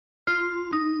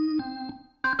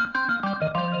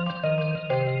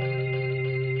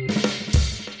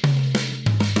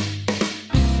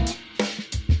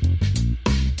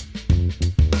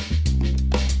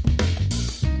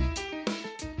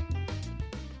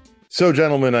So,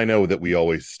 gentlemen, I know that we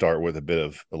always start with a bit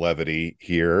of levity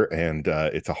here, and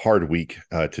it's a hard week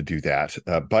to do that.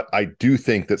 But I do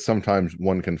think that sometimes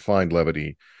one can find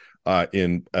levity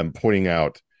in pointing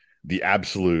out the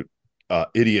absolute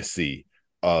idiocy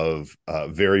of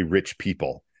very rich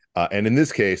people. And in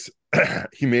this case,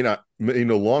 he may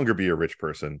no longer be a rich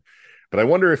person. But I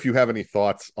wonder if you have any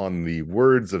thoughts on the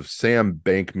words of Sam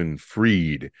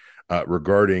Bankman-Fried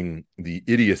regarding the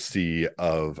idiocy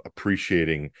of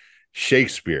appreciating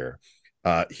Shakespeare.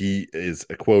 He is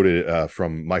quoted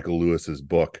from Michael Lewis's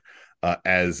book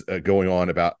as going on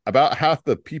about half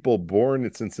the people born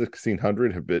since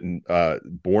 1600 have been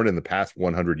born in the past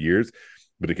 100 years.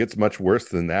 But it gets much worse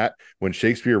than that. When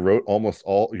Shakespeare wrote, almost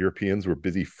all Europeans were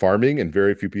busy farming, and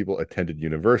very few people attended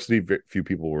university. Very few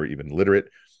people were even literate,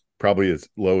 probably as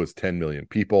low as 10 million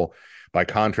people. By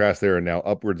contrast, there are now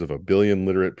upwards of a billion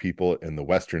literate people in the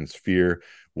Western sphere.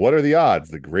 What are the odds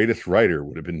the greatest writer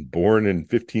would have been born in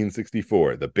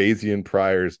 1564? The Bayesian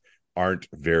priors aren't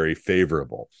very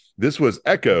favorable. This was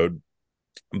echoed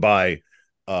by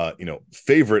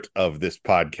favorite of this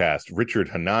podcast, Richard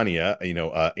Hanania,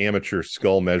 amateur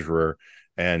skull measurer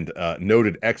and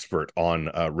noted expert on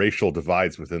racial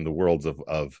divides within the worlds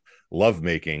of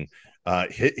lovemaking.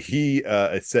 He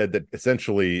said that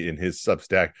essentially in his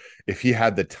Substack, if he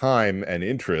had the time and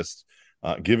interest,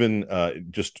 given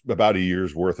just about a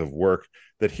year's worth of work,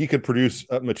 that he could produce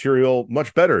material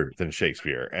much better than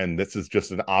Shakespeare. And this is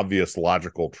just an obvious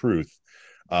logical truth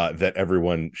that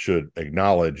everyone should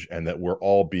acknowledge, and that we're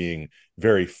all being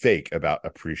very fake about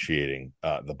appreciating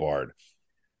the Bard.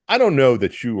 I don't know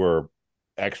that you are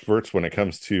experts when it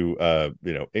comes to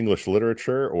English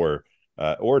literature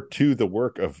or to the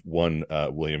work of one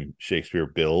William Shakespeare,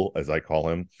 Bill, as I call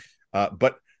him,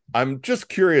 but I'm just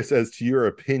curious as to your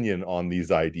opinion on these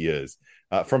ideas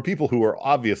from people who are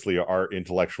obviously our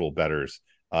intellectual betters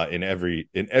in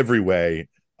every way.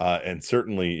 And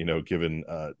certainly, given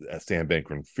Sam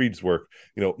Bankman-Fried's work,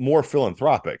 more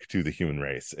philanthropic to the human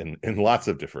race in lots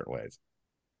of different ways.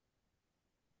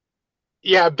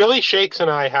 Yeah, Billy Shakes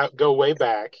and I go way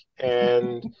back,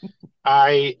 and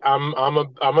I'm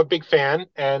a big fan,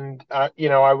 and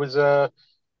I was a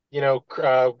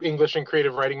English and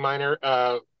creative writing minor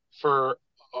for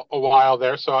a while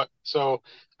there, so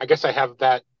I guess I have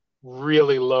that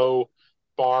really low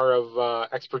bar of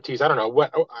expertise. I don't know.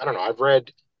 I've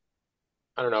read,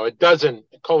 I don't know, a dozen,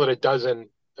 call it a dozen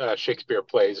Shakespeare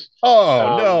plays. Oh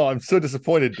Um, no, I'm so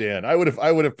disappointed, Dan. I would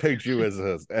have pegged you a a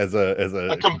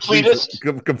completist.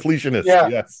 completionist. Yeah.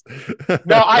 Yes.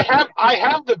 No, I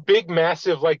have the big,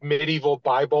 massive, like medieval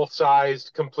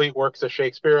Bible-sized complete works of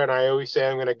Shakespeare, and I always say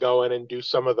I'm going to go in and do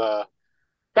some of the.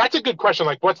 That's a good question.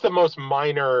 Like, what's the most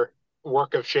minor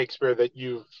work of Shakespeare that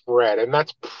you've read? And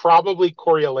that's probably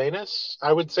Coriolanus,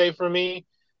 I would say for me,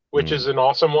 which is Hmm. an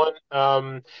awesome one.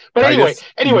 But anyway, Titus,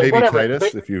 anyway, maybe whatever.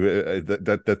 Titus, if you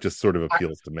that just sort of I,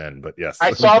 appeals to men, but yes,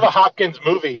 I saw the Hopkins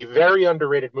movie, very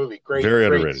underrated movie, great, very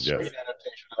great, underrated. great Yes.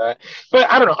 adaptation of that. But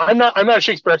I don't know. I'm not a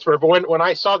Shakespeare expert, but when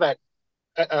I saw that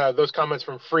those comments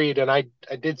from Freed, and I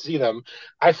did see them.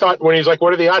 I thought when he's like,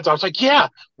 "What are the odds?" I was like, "Yeah,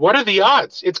 what are the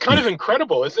odds?" It's kind of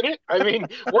incredible, isn't it? I mean,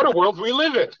 what a world we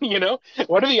live in.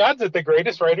 What are the odds that the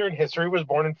greatest writer in history was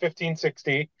born in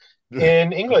 1560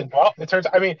 in England? Well, it turns.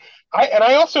 I mean,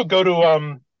 I also go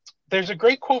to There's a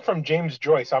great quote from James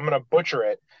Joyce. I'm going to butcher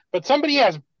it, but somebody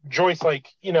has Joyce, like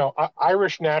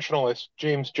Irish nationalist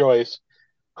James Joyce,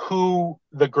 who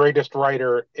the greatest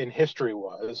writer in history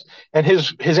was. And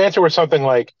his answer was something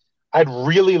like, I'd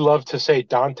really love to say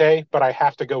Dante, but I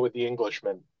have to go with the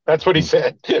Englishman. That's what he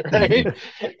said, right?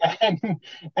 And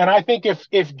and I think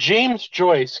if James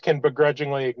Joyce can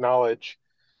begrudgingly acknowledge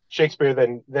Shakespeare,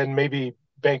 then maybe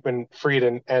Bankman Fried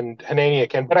and Hanania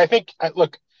can. But I think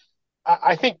look,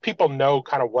 I think people know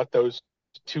kind of what those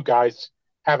two guys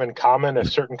have in common, a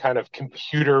certain kind of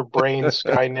computer brain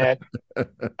Skynet,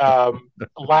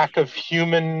 lack of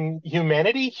humanism,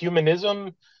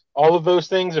 all of those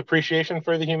things, appreciation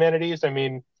for the humanities. I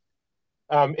mean,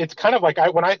 it's kind of like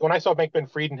when I saw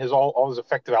Bankman Fried and his all his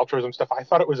effective altruism stuff, I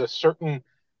thought it was a certain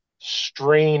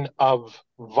strain of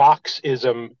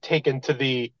Voxism taken to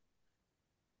the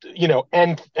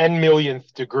n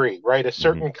millionth degree, right? A Mhm.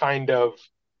 certain kind of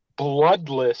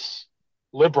bloodless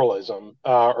liberalism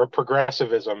or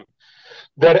progressivism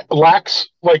that lacks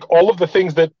like all of the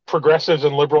things that progressives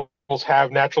and liberals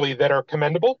have naturally that are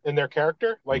commendable in their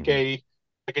character, Mhm.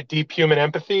 like a deep human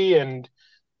empathy and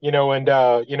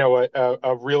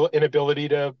a real inability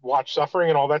to watch suffering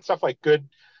and all that stuff, like good,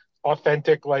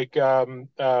 authentic, like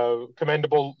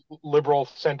commendable liberal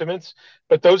sentiments.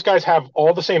 But those guys have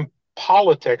all the same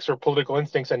politics or political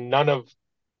instincts and none of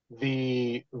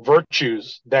the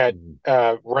virtues that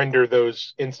render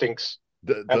those instincts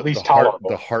at The least the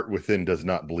tolerable. heart within does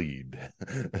not bleed.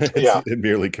 Yeah. It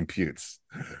merely computes.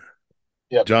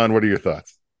 Yep. John, what are your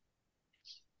thoughts?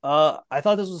 I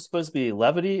thought this was supposed to be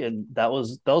levity, and that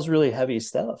was really heavy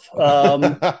stuff. Um,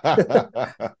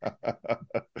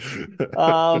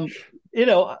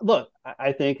 look,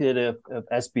 I think that if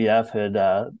SBF had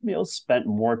spent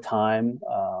more time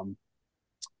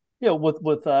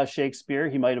with Shakespeare,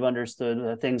 he might have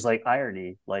understood things like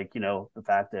irony, like the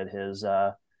fact that his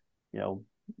you know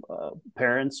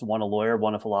parents, one a lawyer,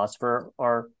 one a philosopher,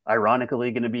 are ironically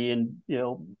going to be in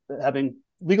having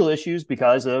legal issues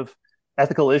because of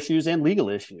ethical issues and legal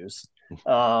issues.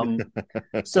 So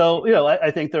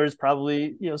I think there's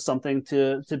probably something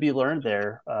to be learned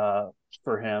there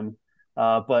for him.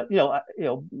 But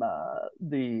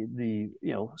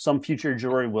some future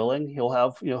jury willing, he'll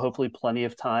have hopefully plenty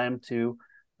of time to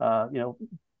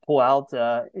pull out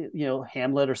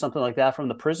Hamlet or something like that from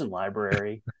the prison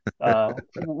library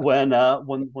when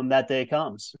that day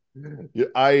comes. Yeah,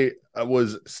 I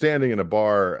was standing in a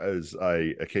bar, as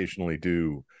I occasionally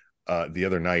do, the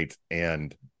other night,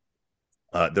 and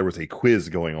there was a quiz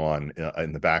going on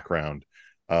in the background,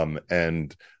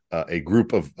 and a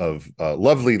group of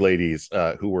lovely ladies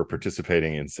who were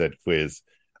participating in said quiz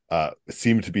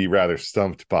seemed to be rather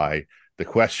stumped by the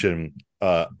question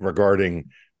regarding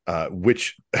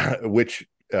which which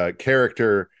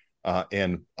character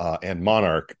and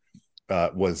monarch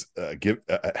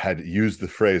had used the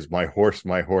phrase "my horse,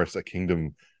 a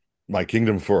kingdom, my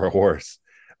kingdom for a horse,"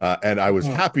 and I was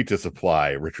happy to supply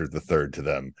Richard III to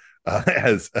them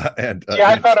as and Yeah,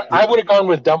 I thought I would have gone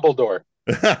with Dumbledore.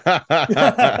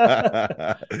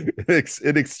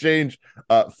 in exchange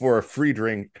for a free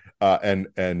drink and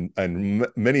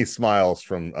many smiles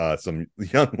from some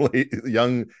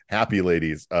young happy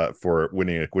ladies for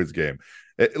winning a quiz game.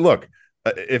 Look,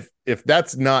 if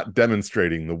that's not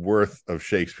demonstrating the worth of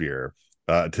Shakespeare,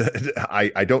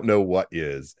 I don't know what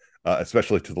is,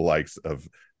 especially to the likes of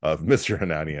Mr.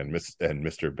 Hanani and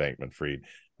Mr. Bankman-Fried.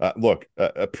 Look,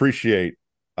 appreciate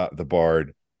the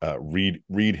Bard.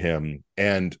 Read him,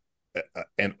 and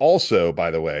also, by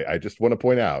the way, I just want to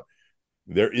point out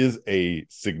there is a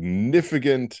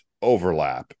significant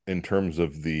overlap in terms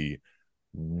of the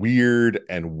weird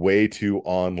and way too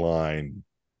online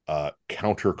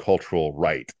countercultural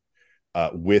right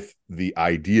with the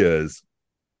ideas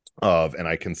of, and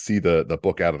I can see the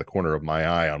book out of the corner of my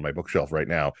eye on my bookshelf right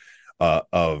now,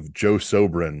 of Joe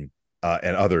Sobran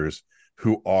and others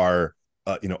who are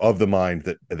of the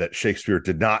mind that Shakespeare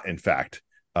did not, in fact,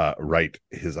 write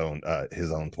his own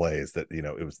plays, that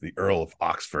it was the Earl of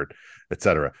Oxford,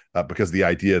 etc. Because the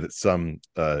idea that some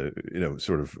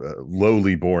sort of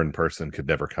lowly born person could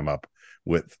never come up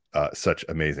with such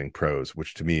amazing prose,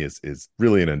 which to me is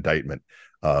really an indictment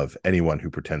of anyone who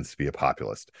pretends to be a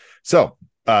populist. So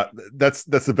that's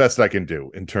the best I can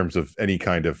do in terms of any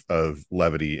kind of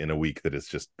levity in a week that has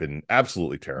just been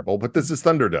absolutely terrible. But this is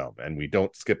Thunderdome, and we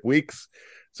don't skip weeks,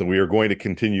 so we are going to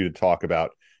continue to talk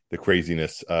about the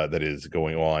craziness that is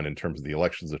going on in terms of the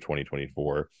elections of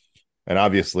 2024. And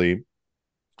obviously,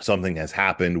 something has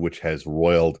happened which has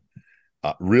roiled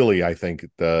really, I think,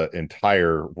 the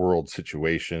entire world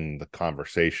situation, the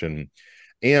conversation,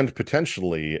 and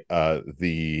potentially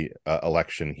the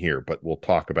election here. But we'll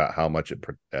talk about how much it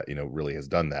really has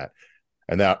done that.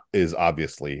 And that is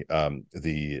obviously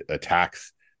the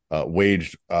attacks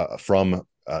waged from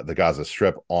the Gaza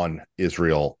Strip on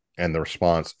Israel, and the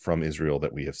response from Israel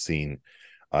that we have seen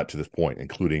to this point,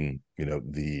 including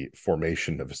the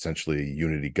formation of essentially a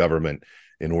unity government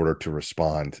in order to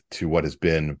respond to what has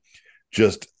been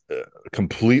just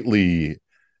completely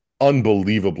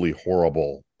unbelievably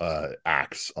horrible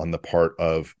acts on the part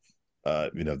of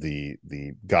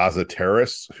the Gaza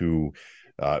terrorists who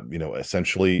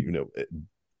essentially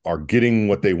are getting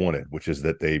what they wanted, which is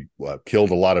that they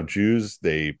killed a lot of Jews.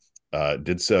 They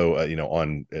did so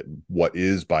on what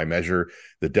is by measure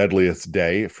the deadliest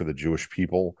day for the Jewish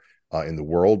people in the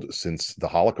world since the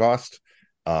Holocaust,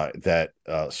 that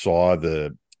saw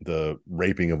the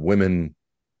raping of women,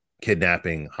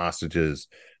 kidnapping hostages,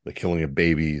 the killing of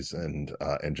babies, and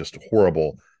just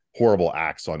horrible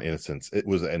acts on innocents. It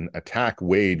was an attack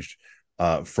waged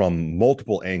from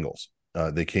multiple angles.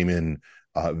 They came in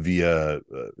via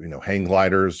hang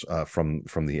gliders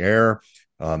from the air.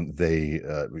 They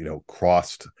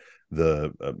crossed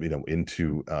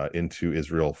into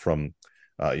Israel from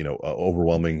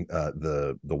overwhelming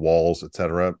the walls,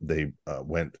 etc. They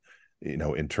went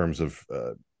in terms of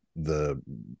the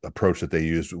approach that they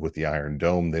used with the Iron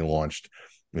Dome. They launched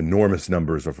enormous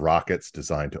numbers of rockets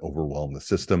designed to overwhelm the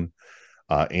system.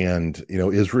 And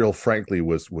Israel, frankly,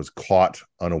 was caught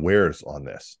unawares on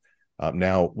this.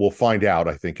 Now we'll find out,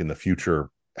 I think, in the future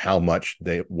how much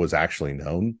was actually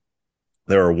known.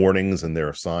 There are warnings and there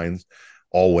are signs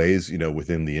always,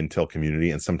 within the intel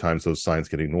community, and sometimes those signs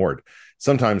get ignored.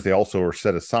 Sometimes they also are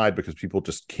set aside because people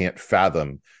just can't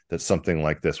fathom that something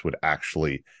like this would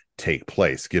actually take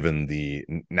place, given the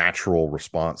natural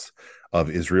response of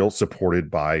Israel,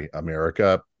 supported by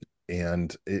America.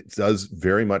 And it does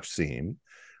very much seem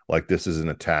like this is an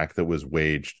attack that was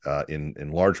waged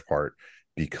in large part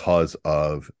because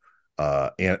of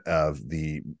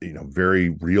the very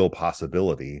real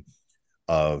possibility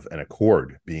of an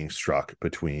accord being struck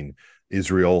between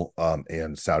Israel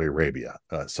and Saudi Arabia,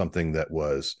 something that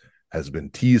has been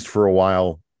teased for a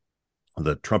while.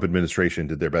 The Trump administration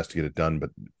did their best to get it done,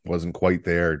 but wasn't quite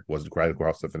there. It wasn't quite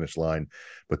across the finish line.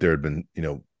 But there had been,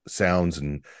 sounds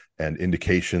and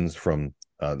indications from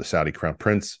the Saudi Crown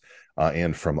Prince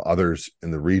and from others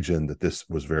in the region that this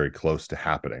was very close to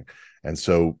happening. And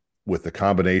so, with the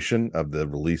combination of the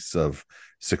release of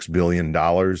 $6 billion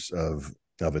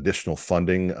of additional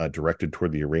funding directed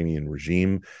toward the Iranian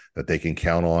regime that they can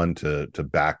count on to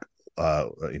back,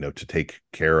 to take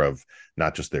care of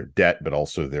not just their debt, but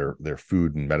also their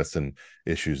food and medicine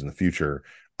issues in the future,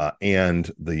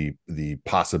 and the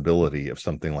possibility of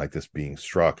something like this being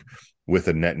struck with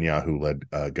a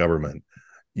Netanyahu-led government,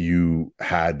 you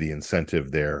had the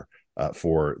incentive there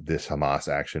for this Hamas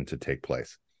action to take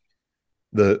place.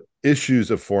 The issues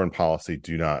of foreign policy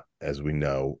do not, as we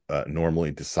know,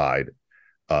 normally decide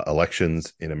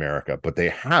elections in America, but they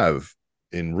have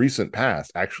in recent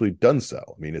past actually done so.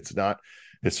 I mean, it's not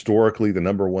historically the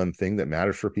number one thing that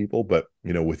matters for people, but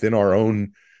within our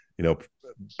own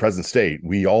present state,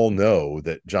 we all know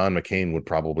that John McCain would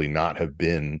probably not have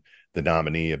been the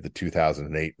nominee of the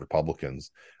 2008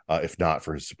 Republicans if not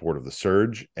for his support of the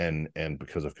surge and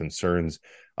because of concerns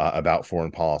about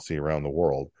foreign policy around the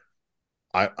world.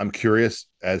 I'm curious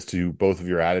as to both of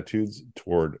your attitudes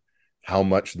toward how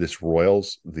much this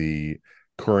roils the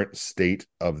current state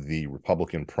of the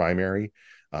Republican primary,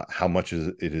 how much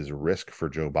it is a risk for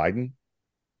Joe Biden,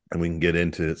 and we can get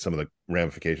into some of the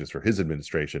ramifications for his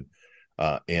administration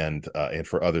and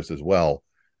for others as well.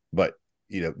 But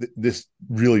this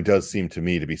really does seem to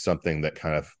me to be something that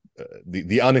kind of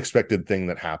the unexpected thing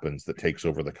that happens that takes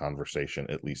over the conversation,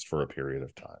 at least for a period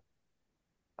of time.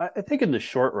 I think in the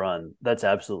short run, that's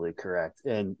absolutely correct.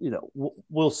 And,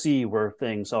 we'll see where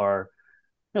things are,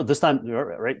 this time,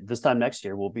 right? This time next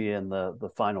year, we'll be in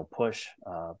the final push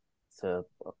to,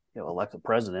 elect a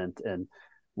president. And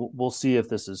we'll see if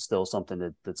this is still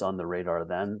something that's on the radar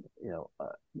then.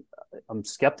 I'm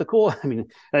skeptical. I mean,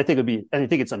 and I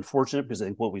think it's unfortunate because I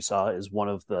think what we saw is one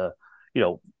of the,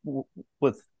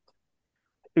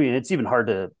 it's even hard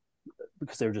to,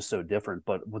 because they're just so different.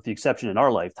 But with the exception in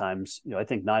our lifetimes, I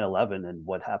think 9/11 and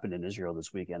what happened in Israel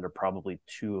this weekend are probably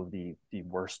two of the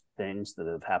worst things that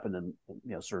have happened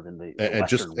in, sort of in the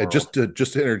Western world. Just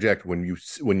to interject, when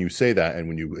you say that and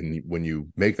when you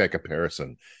make that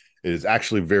comparison, it is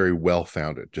actually very well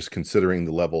founded, just considering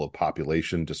the level of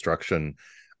population destruction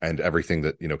and everything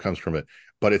that comes from it.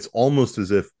 But it's almost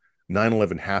as if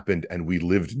 9/11 happened and we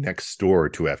lived next door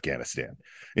to Afghanistan,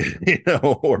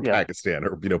 or Pakistan,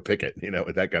 or pick it,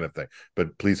 that kind of thing.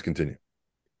 But please continue.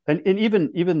 And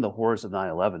even the horrors of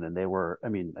 9/11, and they were,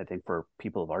 I think for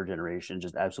people of our generation,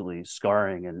 just absolutely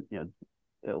scarring and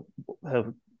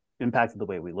have impacted the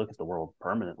way we look at the world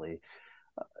permanently.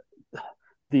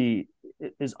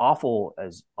 As awful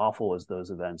as those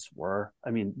events were,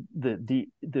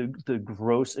 the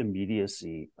gross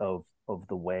immediacy of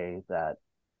the way that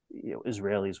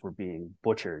Israelis were being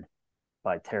butchered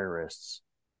by terrorists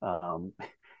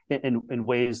in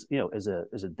ways, as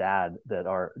a dad, that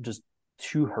are just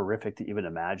too horrific to even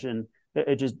imagine.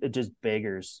 It just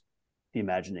beggars the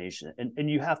imagination. And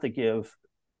you have to give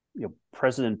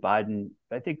President Biden,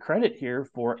 I think, credit here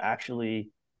for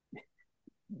actually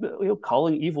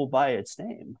calling evil by its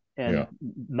name. And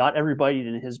not everybody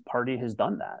in his party has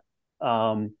done that.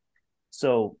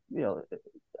 So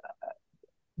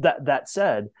that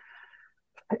said,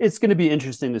 it's going to be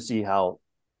interesting to see how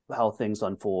things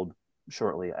unfold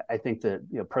shortly. I think that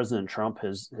President Trump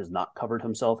has not covered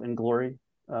himself in glory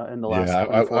in the last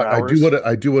 24 hours.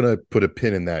 I do want to put a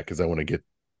pin in that because I want to get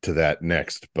to that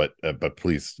next. But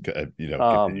please,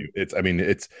 continue.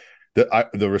 It's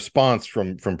the response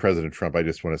from President Trump. I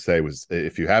just want to say was,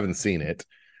 if you haven't seen it,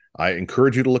 I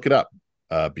encourage you to look it up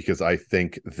because I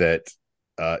think that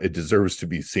it deserves to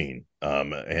be seen,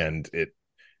 and it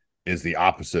is the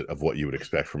opposite of what you would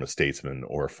expect from a statesman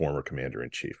or a former commander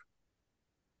in chief.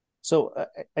 So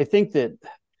I think that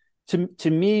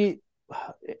to me,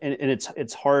 and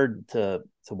it's hard to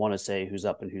want to say who's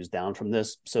up and who's down from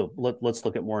this. So let's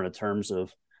look at more in the terms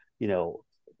of, you know,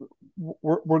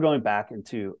 we're going back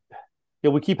into, you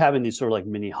know, we keep having these sort of like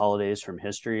mini holidays from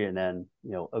history, and then,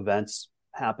 you know, events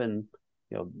happen,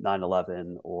 you know,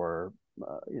 9/11, or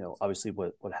you know, obviously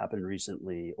what happened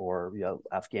recently, or, you know,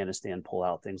 Afghanistan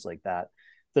pullout, things like that.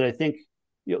 That I think,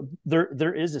 you know,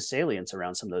 there is a salience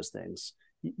around some of those things.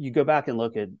 You go back and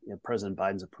look at, you know, President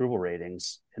Biden's approval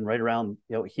ratings, and right around,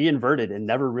 you know, he inverted and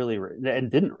never really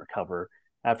and didn't recover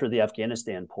after the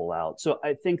Afghanistan pullout. So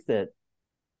I think that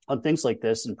on things like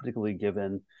this, and particularly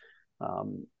given,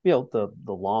 you know,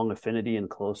 the long affinity and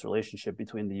close relationship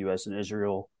between the U.S. and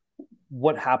Israel,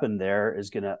 what happened there is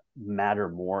going to matter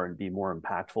more and be more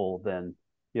impactful than,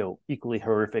 you know, equally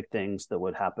horrific things that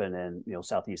would happen in, you know,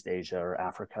 Southeast Asia or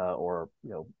Africa, or,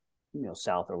 you know,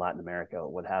 South or Latin America, or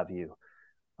what have you.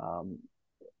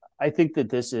 I think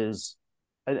that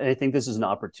I think this is an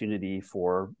opportunity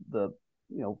for the,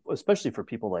 you know, especially for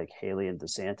people like Haley and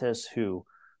DeSantis, who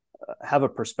have a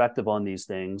perspective on these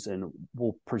things and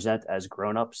will present as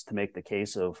grown-ups to make the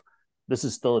case of, this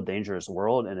is still a dangerous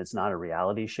world and it's not a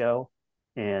reality show,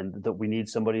 and that we need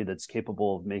somebody that's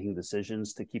capable of making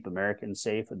decisions to keep Americans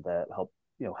safe, and that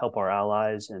help our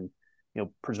allies, and, you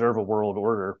know, preserve a world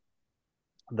order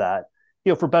that,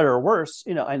 you know, for better or worse,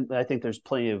 you know, I think there's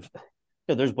plenty of, you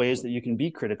know, there's ways that you can be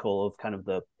critical of kind of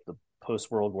the post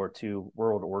World War II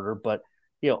world order, but,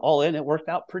 you know, all in, it worked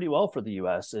out pretty well for the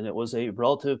U.S. and it was a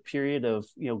relative period of,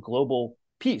 you know, global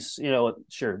peace. You know,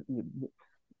 sure,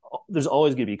 there's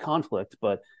always going to be conflict,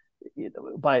 but, you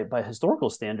know, by historical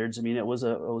standards, I mean, it was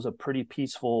a pretty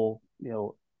peaceful,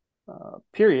 you know,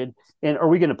 period. And are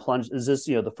we going to plunge? Is this,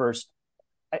 you know, the first?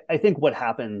 I think what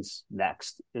happens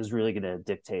next is really going to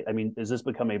dictate. I mean, does this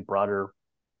become a broader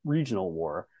regional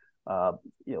war? You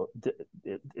know,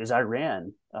 is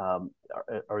Iran?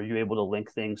 Are you able to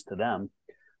link things to them?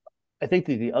 I think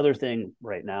the other thing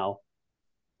right now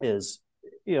is,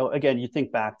 you know, again, you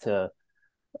think back to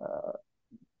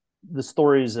the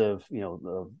stories of, you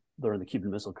know, during the Cuban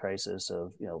Missile Crisis,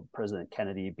 of, you know, President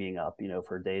Kennedy being up, you know,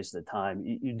 for days at a time.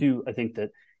 You do, I think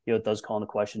that, you know, it does call into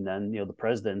question then, you know, the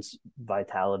president's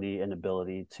vitality and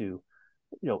ability to, you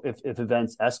know, if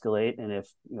events escalate, and if,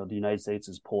 you know, the United States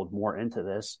is pulled more into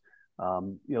this,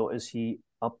 you know, is he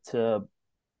up to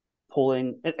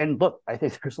pulling? And look, I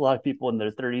think there's a lot of people in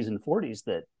their 30s and 40s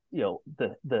that, you know,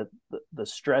 the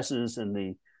stresses and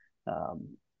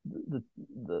the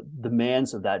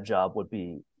demands of that job would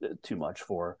be too much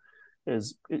for.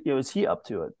 Is, you know, is he up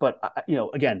to it? But, you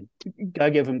know, again, gotta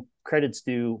give him credits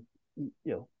due. You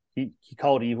know, he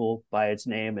called evil by its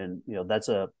name, and, you know, it's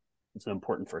an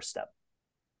important first step.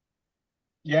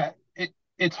 Yeah,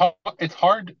 it's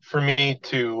hard for me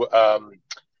to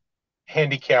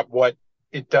handicap what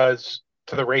it does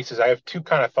to the races. I have two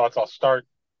kind of thoughts. I'll start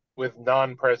with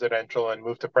non-presidential and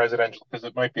move to presidential, because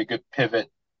it might be a good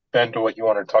pivot, Ben, to what you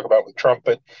wanted to talk about with Trump.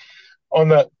 But on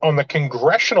the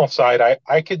congressional side,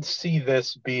 I could see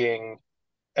this being,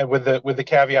 and with the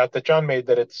caveat that John made,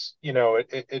 that it's, you know,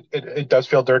 it does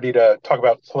feel dirty to talk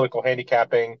about political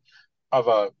handicapping of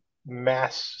a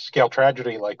mass scale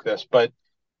tragedy like this, but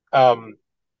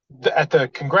at the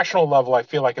congressional level, I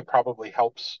feel like it probably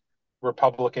helps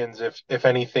Republicans, if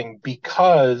anything,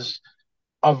 because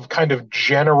of kind of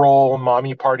general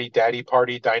mommy party, daddy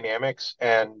party dynamics,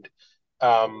 and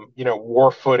you know,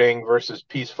 war footing versus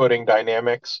peace footing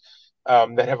dynamics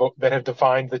that have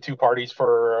defined the two parties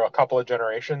for a couple of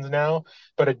generations now.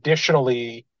 But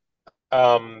additionally,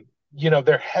 you know,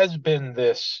 there has been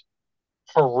this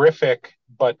horrific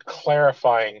but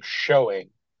clarifying showing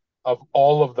of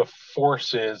all of the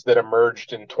forces that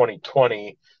emerged in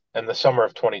 2020 and the summer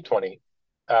of 2020.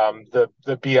 The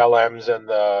BLMs and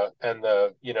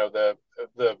the you know,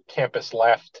 the campus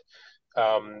left,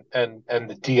 and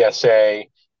the DSA.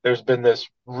 There's been this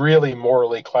really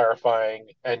morally clarifying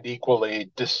and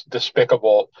equally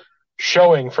despicable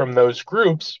showing from those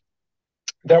groups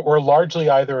that were largely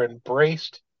either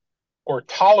embraced or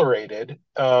tolerated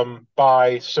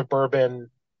by suburban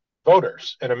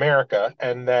voters in America,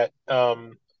 and that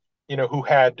you know, who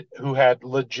had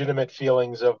legitimate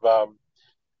feelings of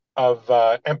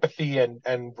empathy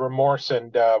and remorse,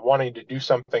 and wanting to do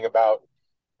something about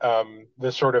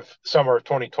the sort of summer of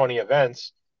 2020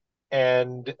 events.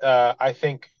 And I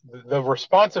think the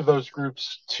response of those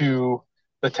groups to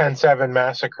the 10/7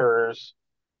 massacres,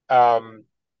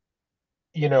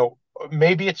 you know,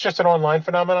 maybe it's just an online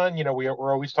phenomenon. You know,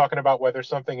 we're always talking about whether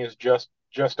something is just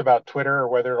about Twitter or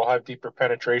whether it'll have deeper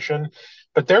penetration.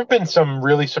 But there have been some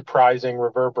really surprising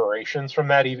reverberations from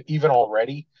that, even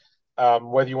already.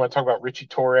 Whether you want to talk about Richie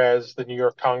Torres, the New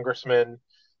York congressman,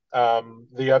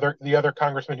 the other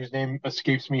congressman whose name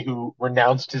escapes me, who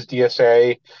renounced his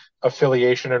DSA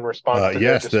affiliation in response to their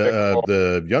Yes, despicable.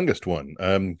 the youngest one.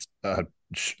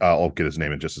 I'll get his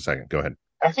name in just a second. Go ahead.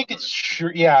 I think it's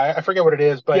sure. Yeah, I forget what it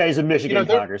is, Yeah, but he's a Michigan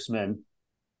there. congressman.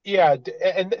 Yeah,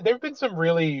 and there have been some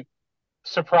really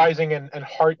surprising and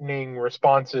heartening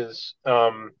responses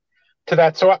to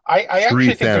that. So I Sri actually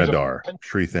think there's a Thanadar.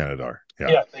 Sri Thanadar. Yeah.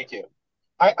 yeah, thank you.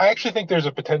 I actually think there's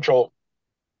a potential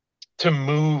to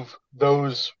move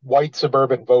those white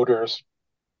suburban voters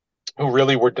who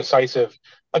really were decisive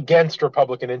against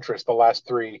Republican interest the last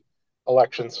three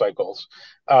election cycles,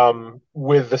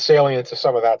 with the salience of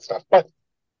some of that stuff. But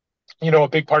a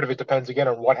big part of it depends again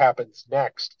on what happens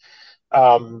next.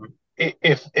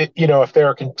 If there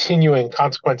are continuing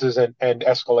consequences and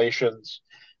escalations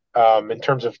in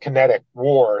terms of kinetic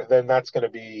war, then that's going to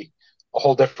be a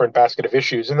whole different basket of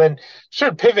issues. And then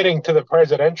sort of pivoting to the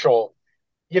presidential,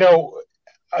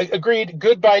 I agreed.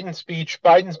 Good Biden speech.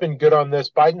 Biden's been good on this.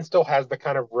 Biden still has the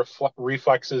kind of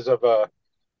reflexes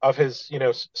of his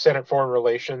Senate Foreign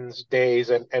Relations days,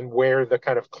 and where the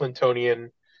kind of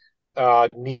Clintonian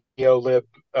neo-lib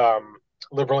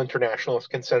liberal internationalist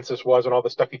consensus was, and all the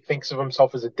stuff. He thinks of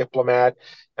himself as a diplomat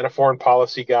and a foreign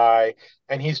policy guy,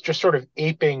 and he's just sort of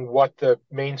aping what the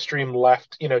mainstream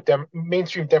left,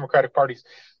 mainstream Democratic Party's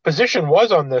position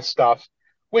was on this stuff,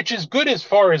 which is good as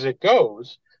far as it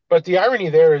goes. But the irony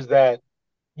there is that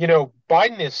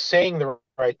Biden is saying the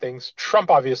right things. Trump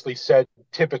obviously said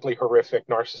typically horrific,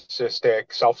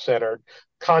 narcissistic, self-centered,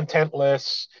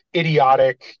 contentless,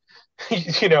 idiotic,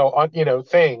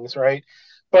 things, right?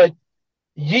 But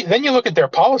then you look at their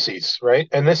policies, right?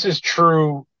 And this is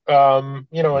true, in so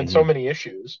Mm-hmm. many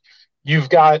issues. You've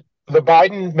got the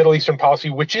Biden Middle Eastern policy,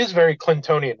 which is very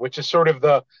Clintonian, which is sort of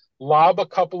the lob a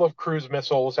couple of cruise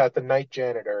missiles at the night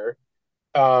janitor,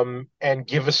 and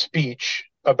give a speech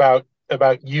about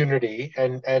unity,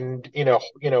 and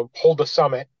hold a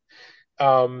summit,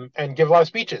 and give a lot of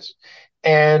speeches.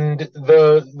 And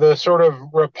the sort of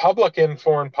Republican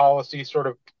foreign policy, sort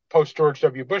of post George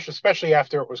W. Bush, especially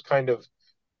after it was kind of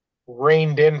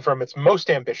reined in from its most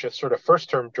ambitious sort of first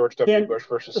term George W. Can Bush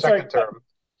versus sorry, second term.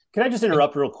 can I just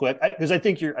interrupt real quick? Because I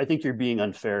think you're being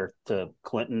unfair to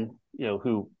Clinton.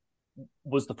 Who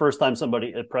was the first time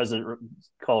a president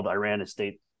called Iran a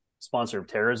state sponsor of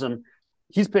terrorism.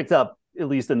 He's picked up, at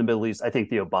least in the Middle East, I think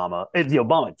the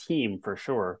Obama team for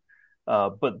sure,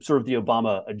 but sort of the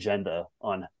Obama agenda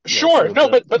on Sure, no,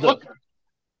 but look,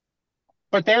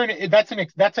 but that's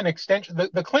an extension.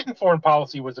 The Clinton foreign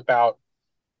policy was about,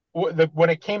 when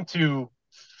it came to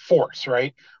force,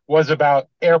 right, was about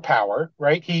air power,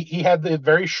 right? He had the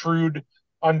very shrewd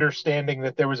understanding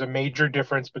that there was a major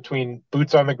difference between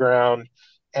boots on the ground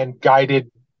and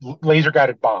laser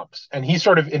guided bombs, and he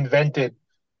sort of invented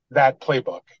that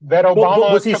playbook that but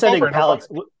Obama was he took sending over. pallets?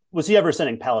 Was he ever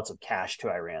sending pallets of cash to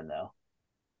Iran though?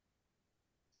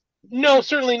 No,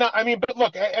 certainly not. I mean, but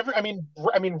look,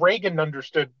 Reagan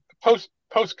understood post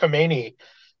Khomeini.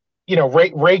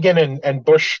 Reagan and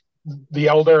Bush the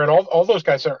elder and all those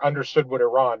guys understood what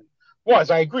Iran was.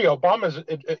 I agree. Obama's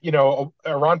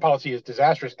Iran policy is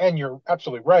disastrous, and you're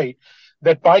absolutely right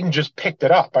that Biden just picked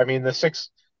it up. I mean, the $6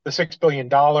 billion,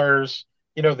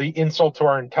 the insult to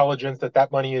our intelligence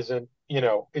that money isn't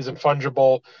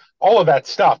fungible, all of that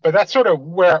stuff. But that's sort of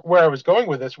where I was going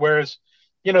with this. Whereas,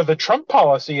 the Trump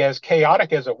policy, as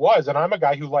chaotic as it was, and I'm a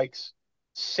guy who likes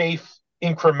safe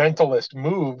incrementalist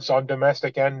moves on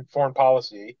domestic and foreign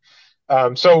policy.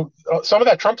 So some of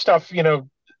that Trump stuff, whacking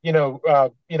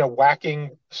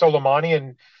Soleimani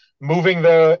and moving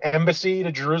the embassy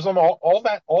to Jerusalem,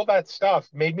 all that stuff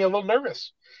made me a little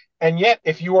nervous. And yet,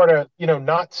 if you were to,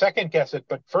 not second guess it,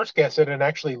 but first guess it, and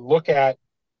actually look at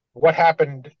what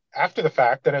happened after the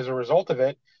fact, and as a result of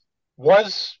it,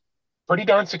 was pretty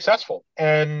darn successful.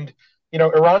 And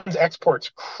Iran's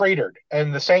exports cratered,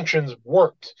 and the sanctions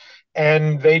worked,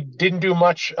 and they didn't do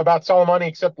much about Soleimani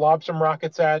except lob some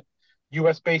rockets at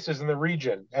U.S. bases in the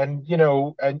region, and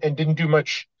didn't do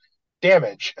much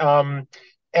damage.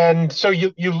 And so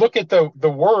you look at the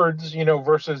words,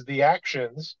 versus the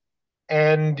actions,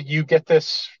 and you get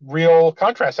this real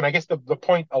contrast. And I guess the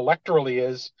point electorally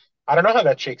is, I don't know how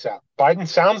that shakes out. Biden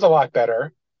sounds a lot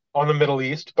better on the Middle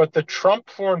East, but the Trump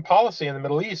foreign policy in the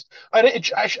Middle East, and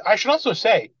I should also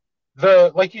say,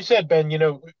 like you said, Ben,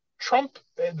 Trump,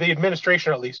 the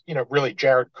administration, at least, really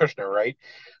Jared Kushner, right,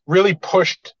 really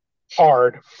pushed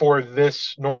hard for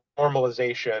this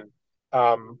normalization,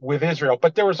 with Israel.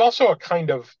 But there was also a kind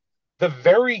of the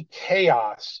very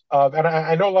chaos of, and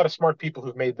I know a lot of smart people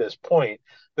who've made this point,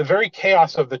 the very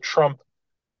chaos of the Trump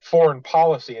foreign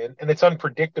policy and its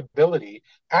unpredictability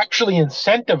actually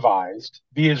incentivized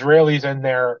the Israelis and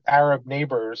their Arab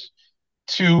neighbors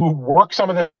to work some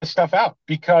of this stuff out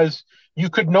because you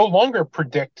could no longer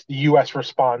predict the U.S.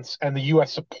 response and the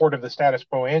U.S. support of the status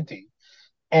quo ante.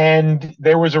 And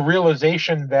there was a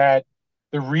realization that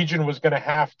the region was going to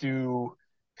have to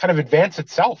kind of advance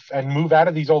itself and move out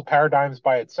of these old paradigms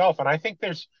by itself. And I think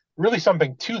there's really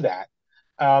something to that.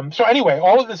 So anyway,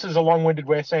 all of this is a long-winded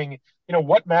way of saying,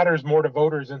 what matters more to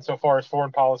voters insofar as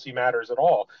foreign policy matters at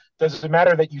all? Does it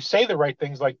matter that you say the right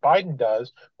things like Biden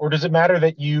does, or does it matter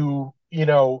that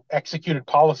executed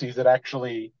policies that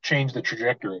actually change the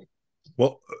trajectory?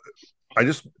 Well, I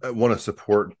just want to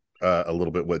support a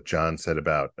little bit what John said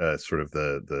about sort of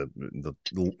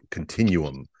the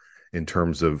continuum in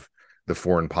terms of the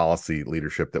foreign policy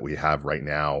leadership that we have right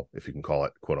now, if you can call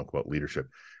it "quote unquote" leadership.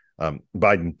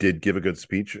 Biden did give a good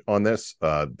speech on this.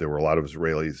 There were a lot of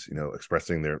Israelis,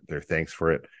 expressing their thanks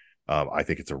for it. I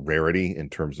think it's a rarity in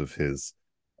terms of his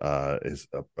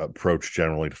approach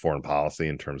generally to foreign policy,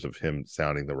 in terms of him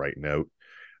sounding the right note.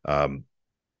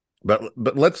 But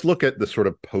let's look at the sort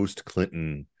of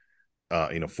post-Clinton,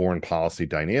 foreign policy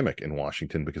dynamic in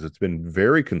Washington, because it's been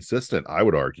very consistent, I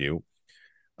would argue,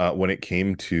 when it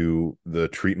came to the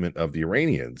treatment of the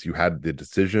Iranians. You had the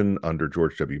decision under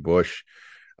George W. Bush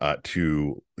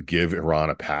to give Iran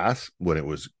a pass when it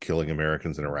was killing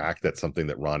Americans in Iraq. That's something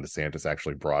that Ron DeSantis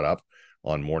actually brought up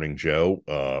on Morning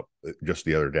Joe just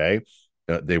the other day.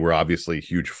 They were obviously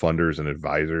huge funders and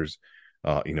advisors,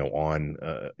 on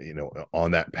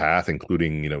that path,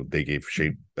 including, they gave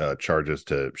charges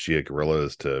to Shia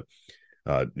guerrillas to,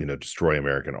 destroy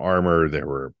American armor. There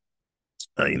were,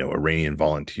 Iranian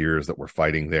volunteers that were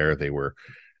fighting there. There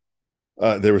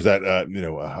was that,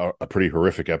 a pretty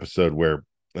horrific episode where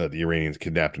the Iranians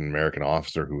kidnapped an American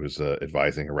officer who was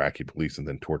advising Iraqi police and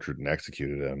then tortured and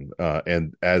executed him.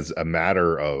 And as a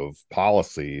matter of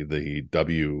policy, the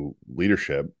W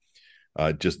leadership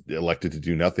just elected to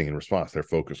do nothing in response. Their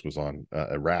focus was on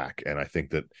Iraq. And I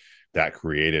think that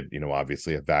created,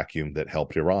 obviously a vacuum that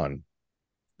helped Iran.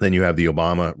 Then you have the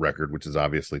Obama record, which is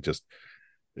obviously just,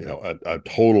 a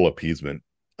total appeasement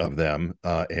of them,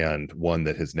 and one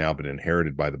that has now been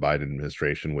inherited by the Biden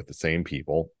administration with the same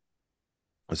people,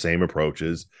 the same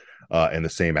approaches, and the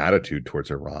same attitude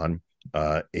towards Iran.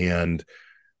 And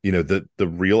the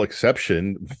real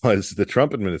exception was the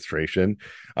Trump administration,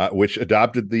 which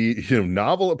adopted the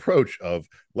novel approach of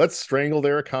let's strangle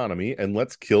their economy and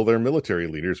let's kill their military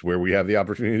leaders where we have the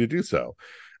opportunity to do so.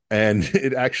 And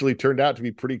it actually turned out to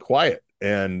be pretty quiet.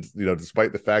 And,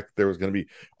 despite the fact that there was going to be,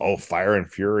 fire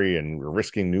and fury and we're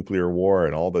risking nuclear war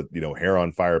and all the, hair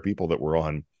on fire people that were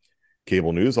on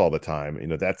cable news all the time,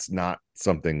 that's not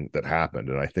something that happened.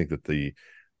 And I think that the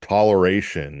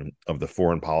toleration of the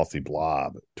foreign policy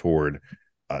blob toward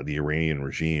the Iranian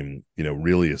regime,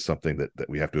 really is something that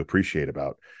we have to appreciate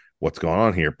about what's going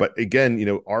on here. But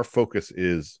again, our focus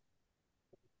is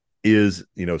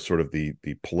sort of the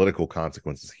political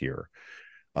consequences here.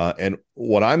 And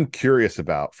what I'm curious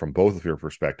about from both of your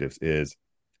perspectives is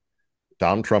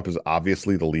Donald Trump is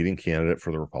obviously the leading candidate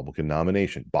for the Republican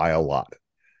nomination by a lot.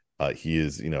 He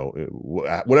is,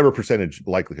 whatever percentage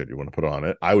likelihood you want to put on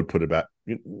it, I would put about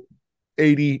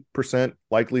 80%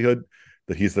 likelihood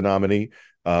that he's the nominee,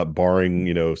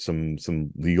 barring,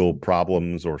 some legal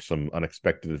problems or some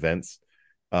unexpected events.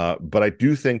 But I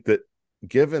do think that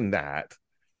given that,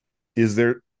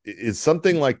 is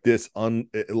something like this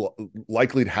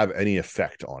likely to have any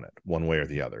effect on it one way or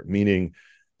the other? Meaning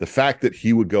the fact that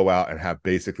he would go out and have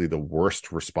basically the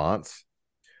worst response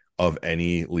of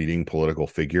any leading political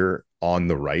figure on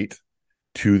the right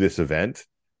to this event,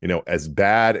 as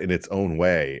bad in its own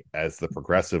way as the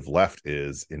progressive left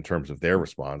is in terms of their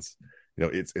response,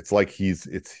 it's like he's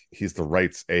the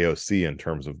right's AOC in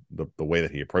terms of the way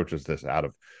that he approaches this out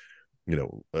of,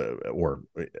 or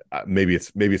maybe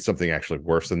it's something actually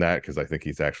worse than that, because I think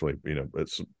he's actually,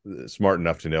 smart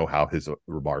enough to know how his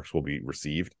remarks will be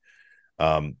received.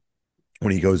 When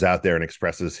he goes out there and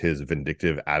expresses his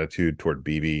vindictive attitude toward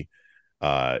Bibi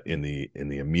in the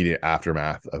immediate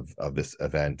aftermath of this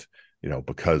event,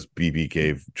 because Bibi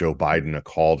gave Joe Biden a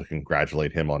call to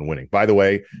congratulate him on winning. By the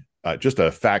way, just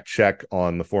a fact check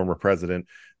on the former president.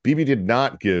 Bibi did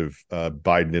not give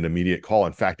Biden an immediate call.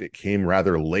 In fact, it came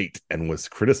rather late and was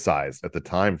criticized at the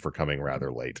time for coming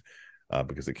rather late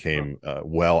because it came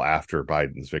well after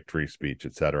Biden's victory speech,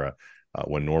 et cetera,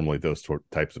 when normally those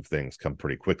types of things come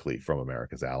pretty quickly from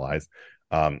America's allies.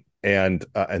 And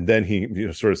then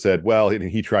he sort of said, well,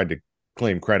 he tried to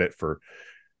claim credit for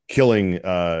killing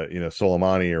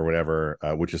Soleimani or whatever,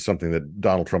 which is something that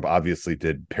Donald Trump obviously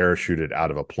did, parachuted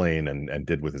out of a plane and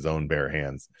did with his own bare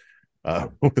hands,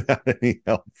 without any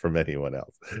help from anyone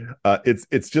else.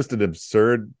 It's just an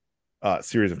absurd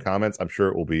series of comments. I'm sure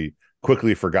it will be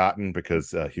quickly forgotten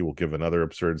because he will give another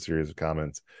absurd series of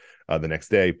comments the next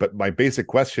day. But my basic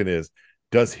question is,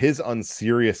 does his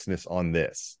unseriousness on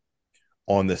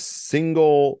the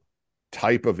single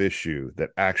type of issue that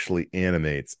actually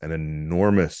animates an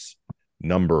enormous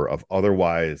number of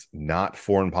otherwise not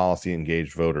foreign policy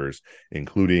engaged voters,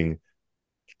 including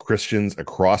Christians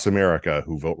across America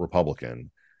who vote Republican,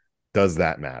 does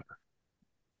that matter?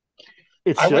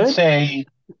 I would say,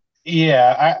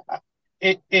 yeah,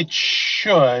 it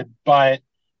should, but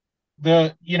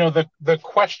the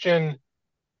question,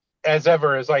 as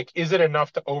ever, is like, is it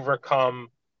enough to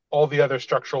overcome all the other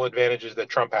structural advantages that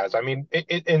Trump has? I mean,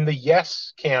 in the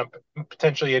yes camp,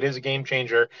 potentially it is a game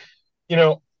changer.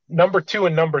 Number two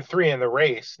and number three in the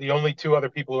race, the only two other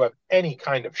people who have any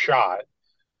kind of shot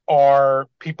are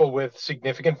people with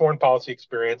significant foreign policy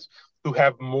experience who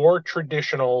have more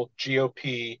traditional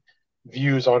GOP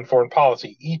views on foreign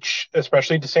policy. Each,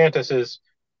 especially DeSantis,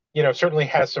 certainly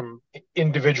has some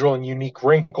individual and unique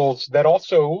wrinkles that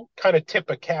also kind of tip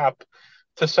a cap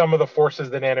to some of the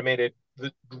forces that animated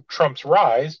Trump's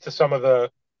rise, to some of the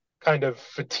kind of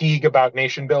fatigue about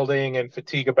nation building and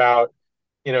fatigue about,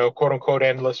 quote unquote,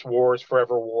 endless wars,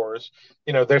 forever wars.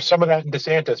 There's some of that in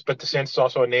DeSantis, but DeSantis is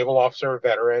also a naval officer, a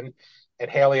veteran. And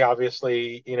Haley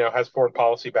obviously, has foreign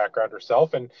policy background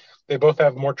herself, and they both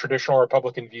have more traditional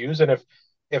Republican views. And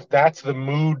if that's the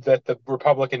mood that the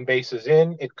Republican base is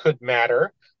in, it could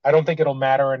matter. I don't think it'll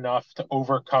matter enough to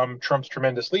overcome Trump's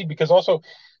tremendous lead, because also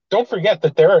don't forget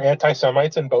that there are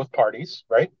anti-Semites in both parties,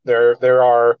 right? There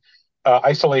are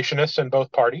isolationists in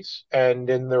both parties, and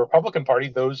in the Republican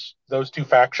Party, those two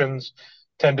factions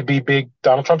tend to be big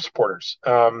Donald Trump supporters.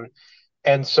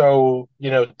 And so,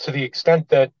 to the extent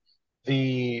that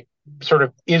the sort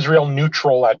of Israel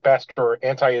neutral at best or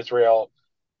anti-Israel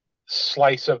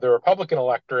slice of the Republican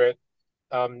electorate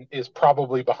is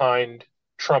probably behind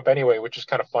Trump anyway, which is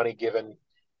kind of funny given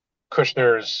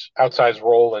Kushner's outsized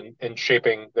role in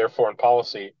shaping their foreign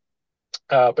policy.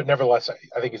 But nevertheless,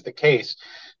 I think is the case.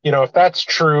 If that's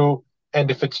true,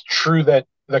 and if it's true that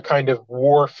the kind of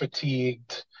war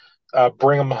fatigued,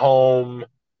 bring them home,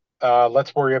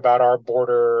 let's worry about our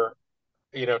border,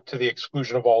 to the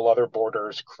exclusion of all other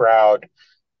borders crowd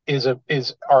is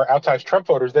our outsized Trump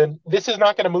voters, then this is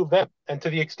not going to move them. And to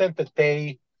the extent that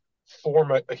they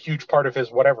form a huge part of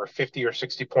his whatever 50 or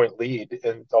 60 point lead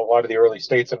in a lot of the early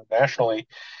states and nationally,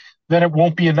 then it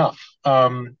won't be enough.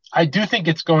 I do think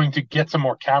it's going to get some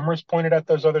more cameras pointed at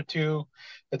those other two.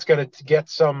 It's going to get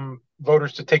some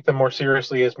voters to take them more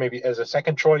seriously as maybe as a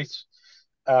second choice.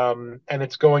 And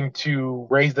it's going to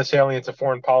raise the salience of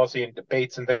foreign policy and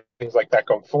debates and things like that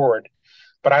going forward.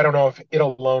 But I don't know if it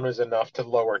alone is enough to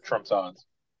lower Trump's odds.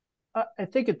 I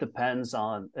think it depends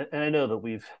on, and I know that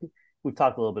we've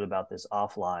talked a little bit about this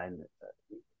offline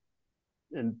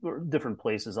in different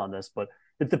places on this, but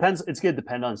it depends. It's going to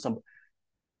depend on some.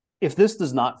 If this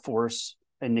does not force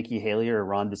a Nikki Haley or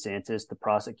Ron DeSantis to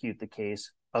prosecute the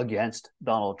case against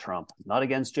Donald Trump, not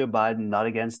against Joe Biden, not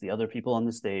against the other people on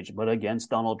the stage, but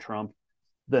against Donald Trump,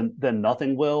 then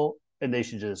nothing will, and they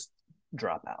should just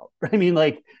drop out. I mean,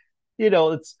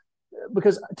 it's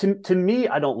because to me,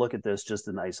 I don't look at this just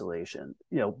in isolation.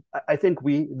 I think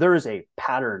there is a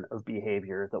pattern of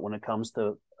behavior that when it comes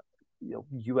to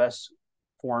U.S.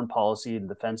 foreign policy and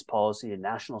defense policy and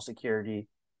national security,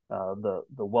 the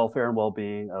welfare and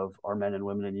well-being of our men and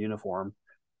women in uniform,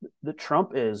 that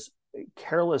Trump is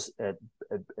careless at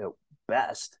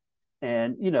best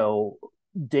and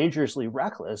dangerously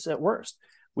reckless at worst.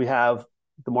 We have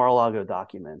the Mar-a-Lago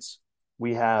documents.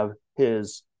 We have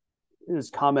his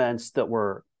comments that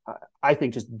were, I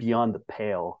think, just beyond the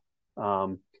pale.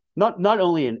 Not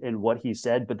only in what he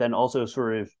said, but then also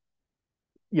sort of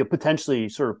potentially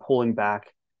sort of pulling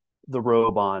back the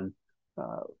robe on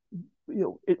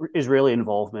Israeli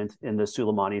involvement in the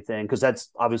Soleimani thing, because that's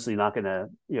obviously not going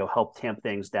to help tamp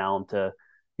things down to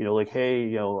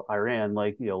hey, Iran,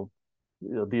 the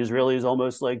Israelis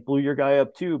almost blew your guy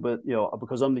up too, but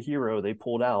because I'm the hero, they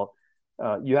pulled out.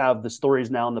 You have the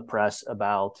stories now in the press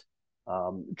about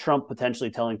Trump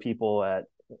potentially telling people at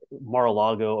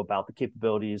Mar-a-Lago about the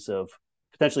capabilities of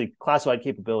potentially classified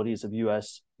capabilities of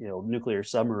U.S. nuclear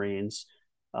submarines.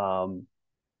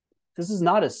 This is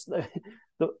not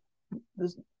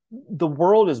the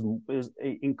world is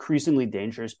an increasingly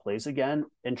dangerous place again,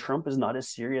 and Trump is not a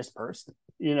serious person,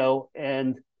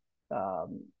 and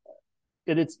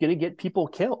it's going to get people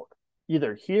killed.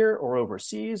 either here or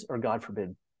overseas, or God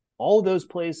forbid, all those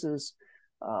places.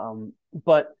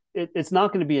 But it's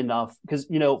not going to be enough because,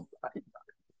 we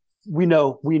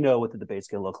know what the debate's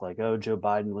going to look like. Oh, Joe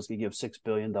Biden was going to give $6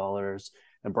 billion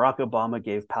and Barack Obama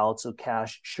gave pallets of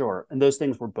cash. Sure. And those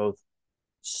things were both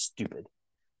stupid.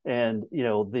 And,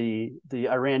 the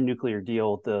Iran nuclear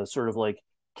deal, the sort of like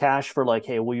cash for like,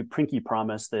 hey, will you pinky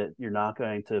promise that you're not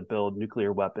going to build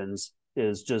nuclear weapons,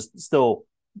 is just still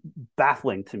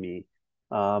baffling to me.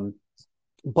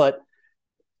 But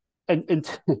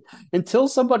until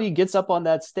somebody gets up on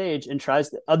that stage and tries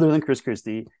to, other than Chris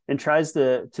Christie, and tries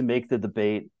to make the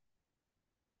debate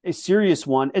a serious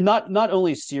one, and not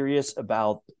only serious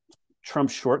about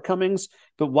Trump's shortcomings,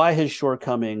 but why his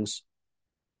shortcomings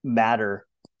matter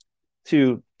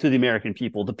to the American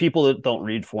people, the people that don't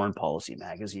read Foreign Policy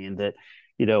magazine, that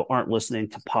aren't listening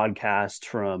to podcasts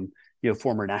from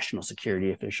former national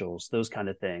security officials, those kind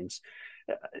of things.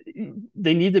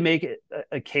 They need to make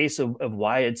a case of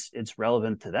why it's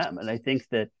relevant to them. And I think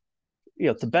that,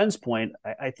 to Ben's point,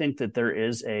 I think that there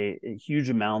is a huge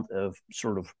amount of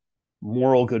sort of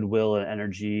moral goodwill and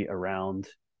energy around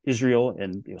Israel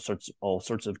and all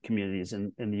sorts of communities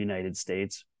in the United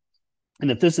States. And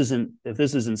if this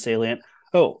isn't salient,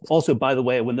 also, by the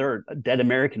way, when there are dead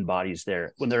American bodies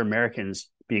there, when there are Americans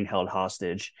being held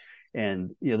hostage,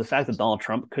 and the fact that Donald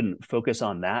Trump couldn't focus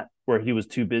on that, where he was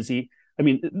too busy. I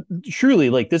mean,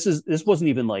 truly, like this wasn't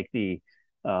even like the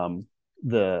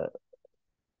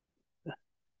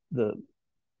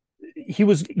he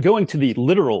was going to the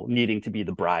literal needing to be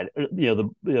the bride,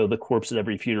 the corpse at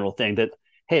every funeral thing. That,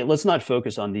 hey, let's not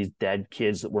focus on these dead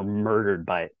kids that were murdered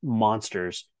by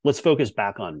monsters. Let's focus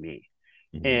back on me.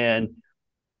 Mm-hmm. And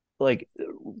like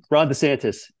Ron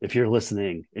DeSantis, if you're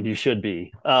listening, and you should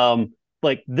be,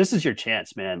 like this is your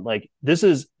chance, man. Like this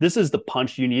is the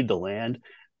punch you need to land.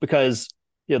 Because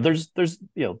there's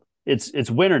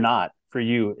it's win or not for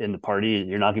you in the party.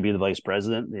 You're not going to be the vice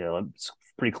president. It's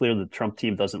pretty clear the Trump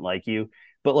team doesn't like you.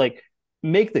 But like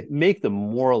make the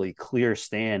morally clear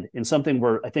stand in something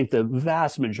where I think the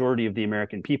vast majority of the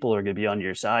American people are going to be on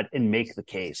your side, and make the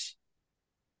case.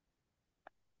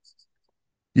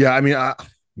 Yeah, I mean,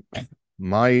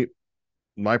 my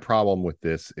problem with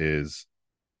this is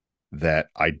that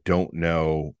I don't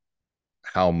know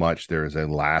how much there is a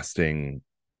lasting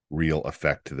real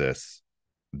effect to this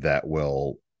that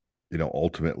will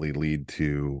ultimately lead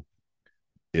to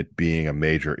it being a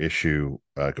major issue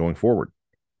going forward,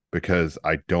 because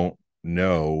I don't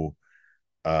know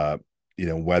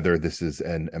whether this is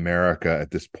an America at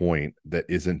this point that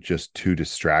isn't just too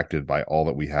distracted by all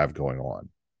that we have going on.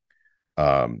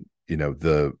 There's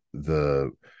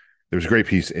a great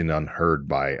piece in Unheard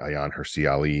by Ayaan Hirsi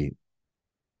Ali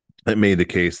that made the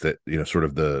case that sort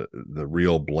of the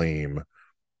real blame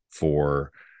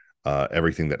for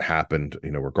everything that happened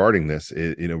regarding this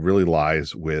really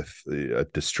lies with a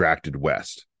distracted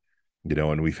West,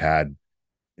 and we've had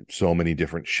so many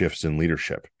different shifts in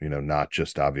leadership, not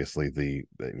just obviously the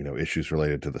issues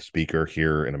related to the speaker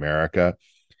here in America,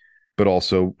 but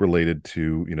also related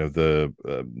to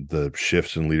the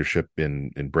shifts in leadership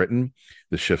in Britain,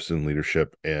 the shifts in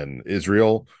leadership in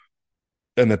Israel,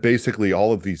 and that basically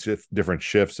all of these different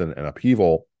shifts and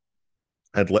upheaval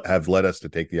have led us to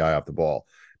take the eye off the ball.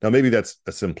 Now, maybe that's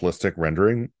a simplistic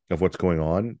rendering of what's going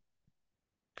on,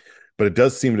 but it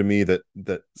does seem to me that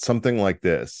something like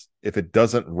this, if it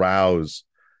doesn't rouse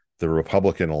the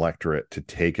Republican electorate to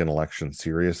take an election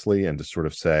seriously and to sort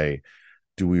of say,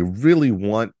 do we really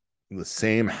want the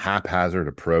same haphazard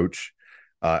approach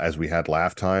as we had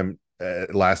last time,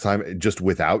 just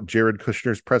without Jared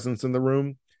Kushner's presence in the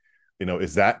room?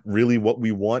 Is that really what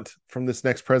we want from this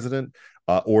next president?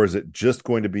 Or is it just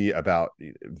going to be about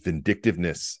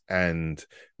vindictiveness and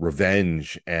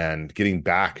revenge and getting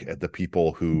back at the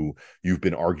people who you've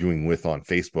been arguing with on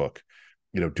Facebook?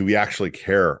 Do we actually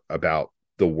care about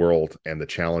the world and the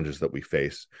challenges that we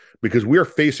face? Because we're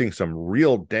facing some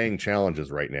real dang challenges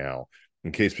right now,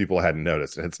 in case people hadn't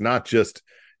noticed. And it's not just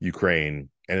Ukraine,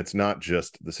 and it's not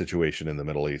just the situation in the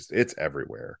Middle East. It's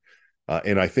everywhere.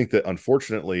 And I think that,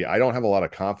 unfortunately, I don't have a lot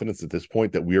of confidence at this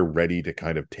point that we're ready to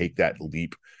kind of take that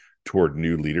leap toward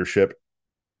new leadership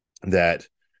that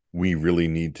we really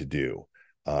need to do.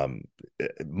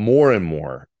 More and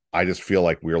more, I just feel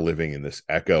like we're living in this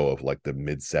echo of like the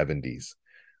mid 70s.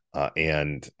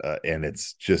 And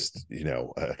it's just,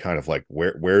 kind of like,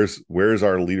 where's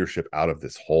our leadership out of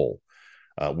this hole?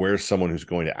 Where's someone who's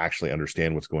going to actually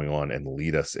understand what's going on and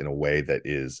lead us in a way that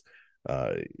is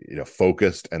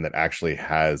focused and that actually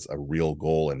has a real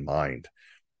goal in mind?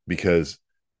 Because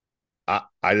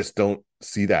I just don't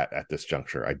see that at this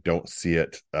juncture. I don't see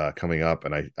it coming up,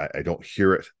 and I don't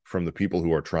hear it from the people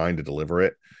who are trying to deliver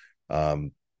it.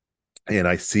 Um, and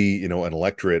I see, you know, an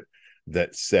electorate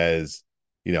that says,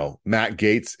 you know, Matt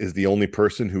Gaetz is the only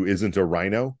person who isn't a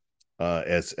rhino.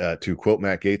 As to quote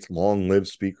Matt Gaetz, "Long live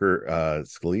Speaker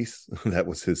Scalise." That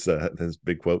was his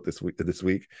big quote this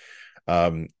week.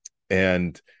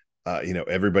 And you know,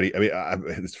 everybody. I mean,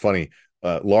 it's funny.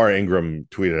 Laura Ingraham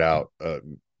tweeted out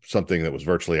something that was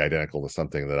virtually identical to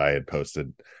something that I had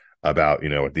posted about, you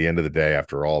know, at the end of the day,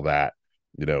 after all that,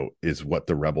 you know, is what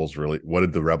did the rebels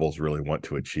really want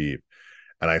to achieve?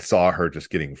 And I saw her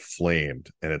just getting flamed,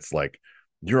 and it's like,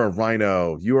 you're a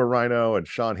rhino, and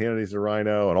Sean Hannity's a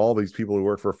rhino, and all these people who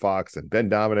work for Fox, and Ben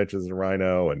Domenech is a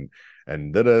rhino, and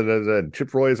and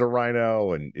Chip Roy is a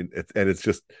rhino, and it's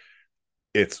just,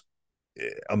 it's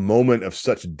a moment of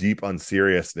such deep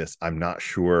unseriousness. I'm not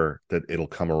sure that it'll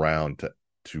come around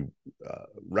to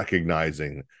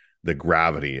recognizing the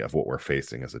gravity of what we're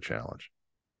facing as a challenge.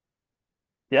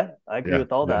 Yeah, I agree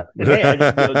with all that. And hey, I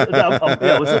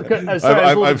just,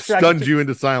 I've stunned you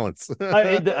into silence. You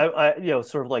know,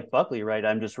 sort of like Buckley, right?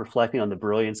 I'm just reflecting on the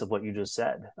brilliance of what you just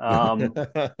said. You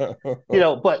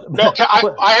know, but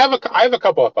I have a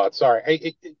couple of thoughts.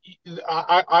 Sorry,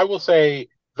 I will say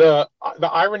the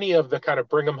irony of the kind of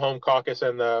Bring 'em Home caucus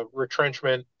and the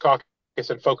retrenchment caucus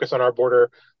and Focus on Our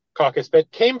Border caucus that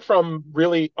came from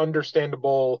really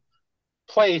understandable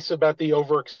place about the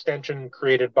overextension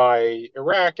created by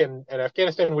Iraq and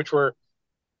Afghanistan, which were,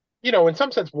 you know, in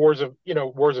some sense wars of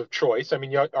choice. I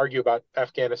mean, you argue about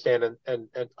Afghanistan and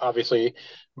obviously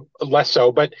less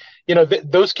so, but you know,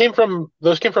 those came from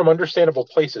understandable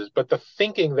places. But the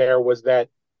thinking there was that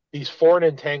these foreign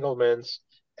entanglements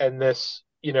and this,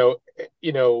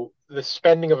 the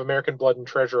spending of American blood and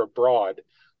treasure abroad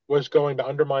was going to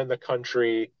undermine the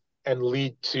country and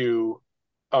lead to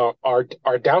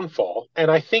our downfall. And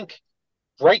I think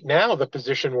right now the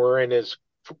position we're in is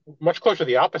much closer to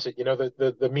the opposite. You know,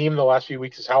 the meme the last few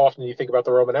weeks is how often do you think about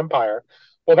the Roman Empire?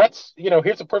 Well, that's, you know,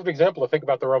 here's a perfect example to think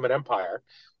about the Roman Empire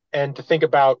and to think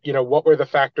about, you know, what were the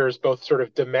factors both sort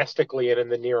of domestically and in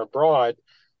the near abroad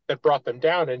that brought them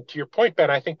down. And to your point, Ben,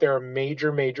 I think there are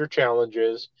major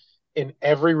challenges in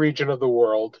every region of the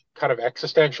world, kind of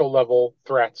existential level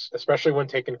threats, especially when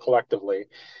taken collectively.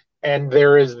 And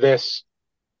there is this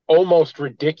almost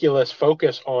ridiculous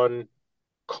focus on,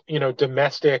 you know,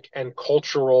 domestic and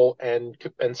cultural and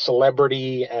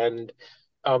celebrity and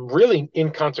really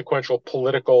inconsequential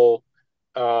political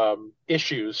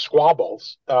issues,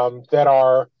 squabbles that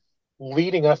are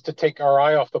leading us to take our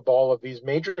eye off the ball of these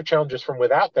major challenges from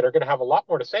without that are going to have a lot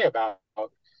more to say about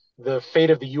the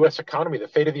fate of the U.S. economy, the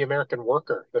fate of the American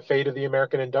worker, the fate of the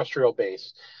American industrial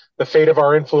base, the fate of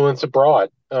our influence abroad,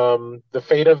 the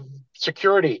fate of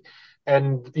security,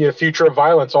 and the future of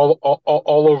violence all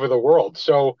over the world.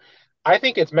 So I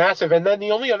think it's massive. And then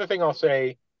the only other thing I'll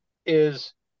say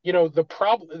is, you know,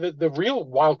 the real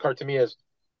wild card to me is,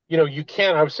 you know, you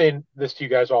can't, I was saying this to you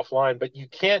guys offline, but you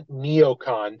can't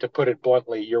neocon, to put it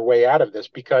bluntly, your way out of this,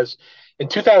 because in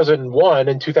 2001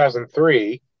 and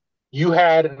 2003, you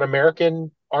had an American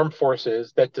armed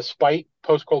forces that, despite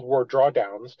post-Cold War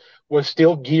drawdowns, was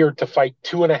still geared to fight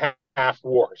 2.5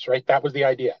 wars, right? That was the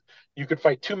idea. You could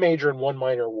fight 2 major and 1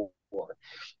 minor war.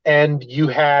 And you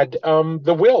had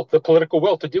the political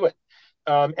will to do it.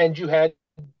 And you had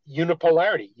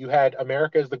unipolarity. You had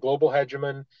America as the global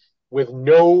hegemon with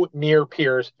no near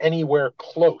peers anywhere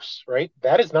close, right?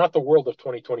 That is not the world of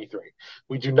 2023.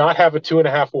 We do not have a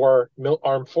 2.5 war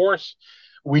armed force.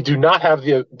 We do not have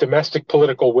the domestic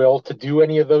political will to do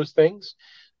any of those things.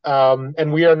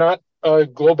 And we are not a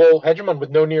global hegemon with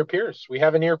no near peers. We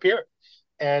have a near peer.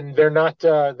 And they're not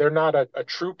a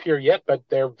true peer yet, but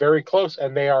they're very close,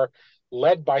 and they are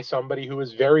led by somebody who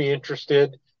is very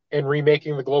interested in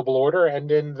remaking the global order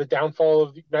and in the downfall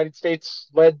of the United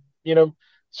States-led,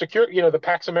 the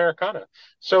Pax Americana.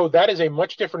 So that is a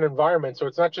much different environment. So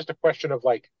it's not just a question of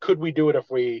like, could we do it if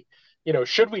we,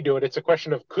 should we do it? It's a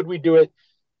question of, could we do it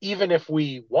even if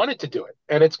we wanted to do it?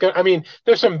 And it's good. I mean,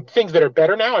 there's some things that are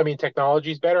better now. I mean,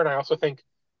 technology is better. And I also think,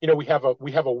 we have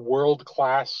a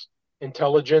world-class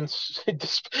intelligence,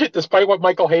 despite what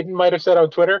Michael Hayden might have said on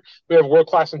Twitter. We have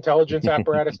world-class intelligence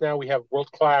apparatus now. We have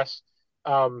world-class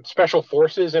special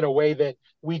forces in a way that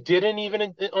we didn't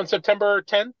even on September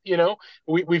 10th.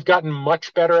 We've gotten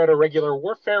much better at irregular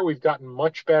warfare. We've gotten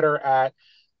much better at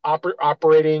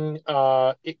operating,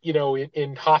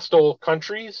 in hostile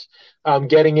countries,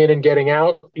 getting in and getting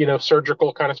out,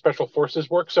 surgical kind of special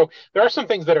forces work. So there are some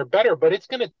things that are better, but it's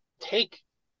going to take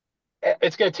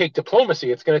it's going to take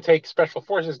diplomacy. It's going to take special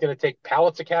forces. It's going to take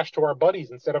pallets of cash to our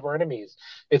buddies instead of our enemies.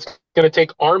 It's going to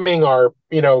take arming our,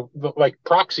 like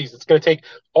proxies. It's going to take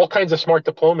all kinds of smart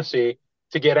diplomacy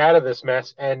to get out of this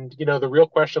mess. And, the real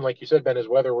question, like you said, Ben, is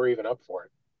whether we're even up for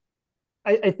it.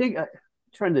 I think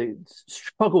trying to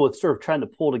struggle with sort of trying to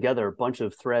pull together a bunch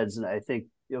of threads, and I think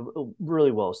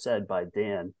really well said by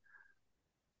Dan.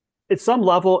 At some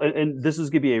level, and this is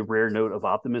going to be a rare note of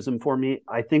optimism for me.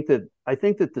 I think that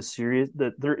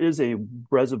that there is a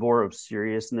reservoir of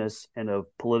seriousness and of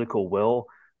political will.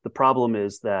 The problem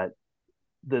is that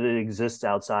it exists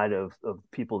outside of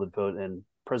people that vote in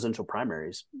presidential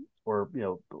primaries or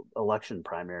election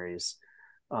primaries,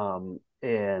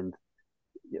 and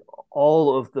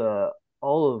all of the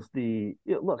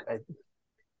look.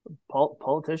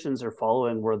 Politicians are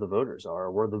following where the voters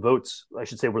are, where the votes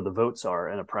are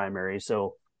in a primary.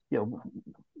 So,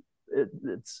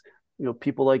 it's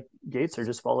people like Gates are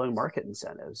just following market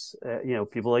incentives.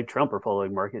 People like Trump are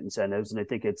following market incentives, and I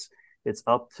think it's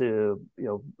up to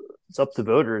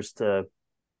voters to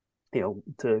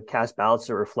cast ballots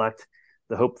that reflect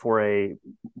the hope for a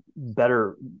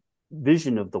better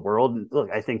vision of the world. And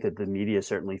look, I think that the media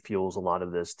certainly fuels a lot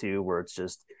of this too, where it's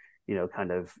just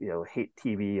kind of hate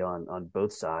TV on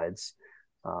both sides.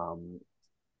 But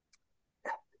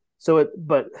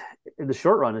in the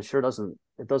short run, it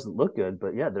doesn't look good.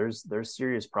 But yeah, there's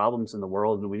serious problems in the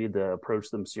world, and we need to approach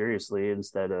them seriously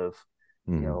instead of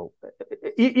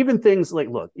even things like,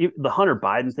 look, the Hunter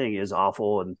Biden thing is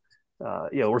awful, and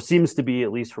or seems to be,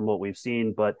 at least from what we've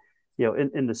seen. But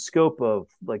in the scope of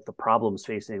like the problems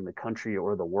facing the country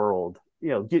or the world,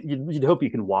 you'd hope you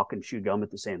can walk and chew gum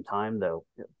at the same time, though.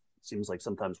 It seems like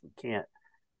sometimes we can't.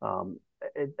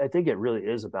 I think it really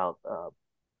is about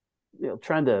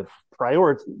trying to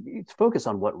focus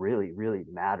on what really, really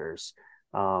matters.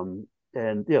 And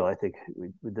I think we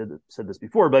said this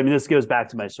before, but I mean, this goes back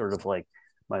to my sort of like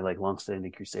my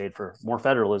longstanding crusade for more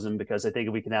federalism, because I think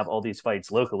if we can have all these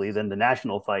fights locally, then the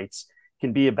national fights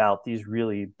can be about these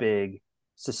really big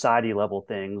society level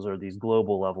things or these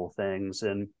global level things,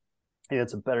 and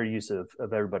it's a better use of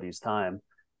everybody's time.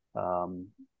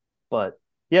 But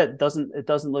yeah, it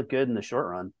doesn't look good in the short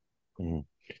run. Mm-hmm.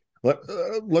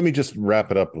 Let me just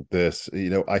wrap it up with this.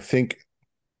 I think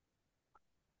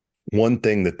one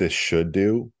thing that this should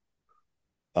do,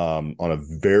 on a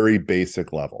very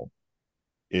basic level,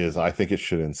 is I think it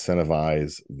should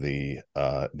incentivize the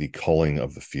culling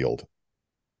of the field.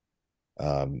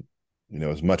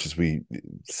 As much as we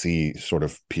see sort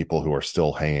of people who are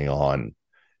still hanging on,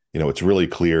 it's really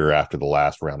clear after the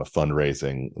last round of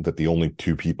fundraising that the only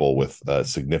two people with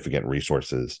significant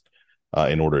resources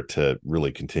in order to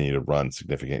really continue to run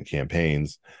significant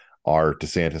campaigns are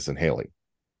DeSantis and Haley.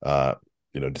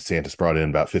 DeSantis brought in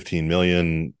about 15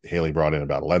 million. Haley brought in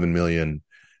about 11 million.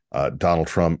 Donald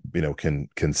Trump,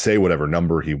 can say whatever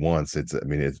number he wants.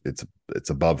 It's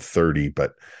above 30,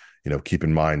 but keep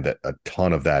in mind that a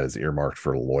ton of that is earmarked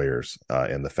for lawyers.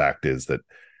 And the fact is that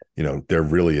they're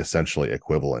really essentially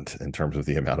equivalent in terms of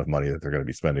the amount of money that they're going to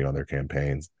be spending on their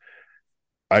campaigns.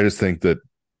 I just think that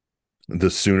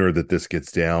the sooner that this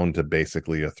gets down to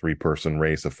basically a 3-person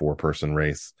race, a 4-person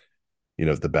race,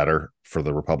 the better for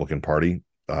the Republican Party,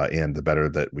 and the better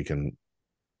that we can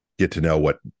get to know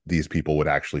what these people would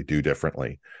actually do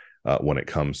differently when it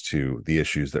comes to the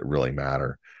issues that really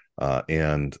matter.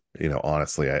 And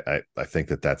honestly, I think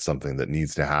that that's something that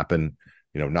needs to happen,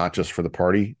 not just for the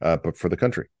party, but for the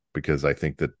country, because I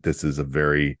think that this is a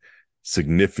very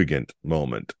significant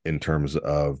moment in terms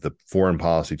of the foreign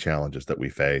policy challenges that we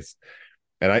face.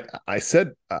 And I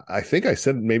think I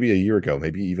said maybe a year ago,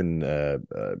 maybe even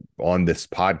on this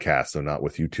podcast, so not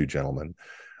with you two gentlemen,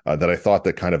 that I thought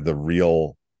that kind of the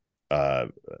real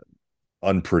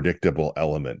unpredictable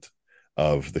element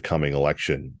of the coming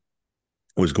election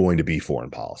was going to be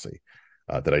foreign policy.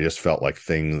 That I just felt like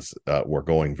things were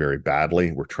going very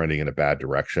badly. We're trending in a bad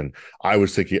direction. I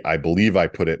was thinking, I believe I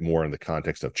put it more in the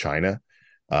context of China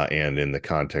and in the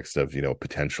context of,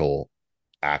 potential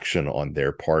action on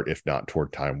their part, if not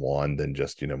toward Taiwan, than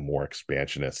just, more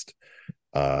expansionist,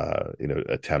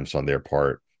 attempts on their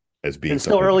part as being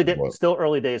still early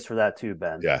days for that too,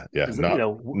 Ben. Yeah.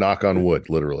 Knock on wood,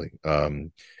 literally.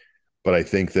 But I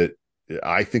think that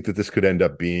this could end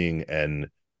up being an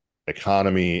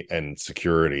economy and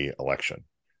security election.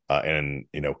 And,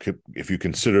 if you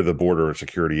consider the border a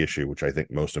security issue, which I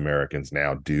think most Americans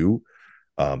now do,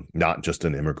 not just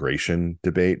an immigration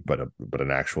debate, but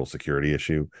an actual security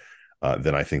issue,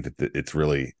 then I think that it's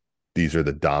really, these are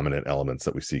the dominant elements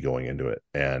that we see going into it.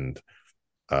 And,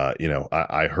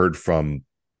 I heard from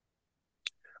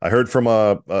I heard from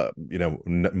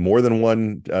more than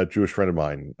one Jewish friend of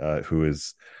mine who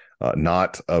is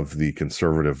not of the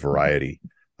conservative variety,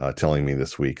 telling me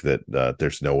this week that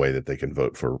there's no way that they can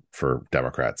vote for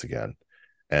Democrats again.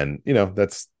 And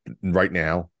that's right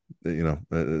now.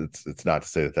 It's not to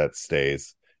say that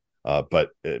stays, but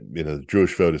the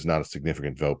Jewish vote is not a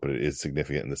significant vote, but it is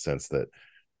significant in the sense that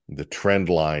the trend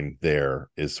line there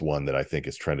is one that I think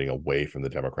is trending away from the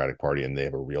Democratic Party, and they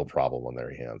have a real problem on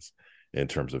their hands in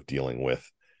terms of dealing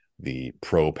with the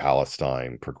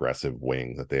pro-Palestine progressive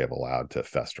wing that they have allowed to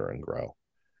fester and grow.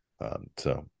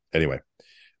 So anyway,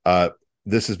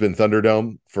 this has been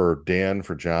Thunderdome. For Dan,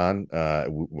 for John,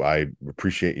 I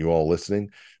appreciate you all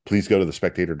listening. Please go to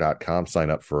thespectator.com, sign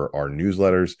up for our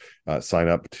newsletters, sign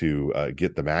up to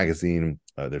get the magazine.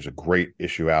 There's a great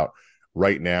issue out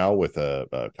right now with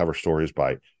cover stories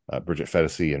by Bridget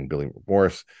Fedesi and Billy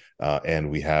Morris.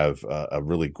 And we have a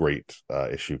really great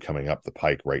issue coming up the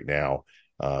pike right now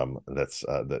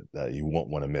that you won't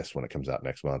want to miss when it comes out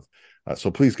next month.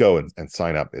 So please go and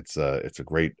sign up. It's a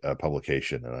great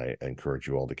publication, and I encourage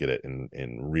you all to get it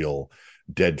in real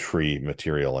dead tree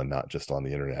material and not just on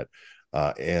the internet.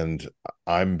 And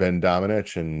I'm Ben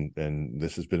Domenech, and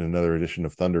this has been another edition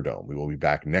of Thunderdome. We will be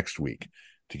back next week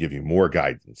to give you more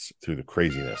guidance through the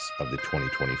craziness of the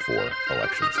 2024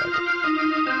 election cycle.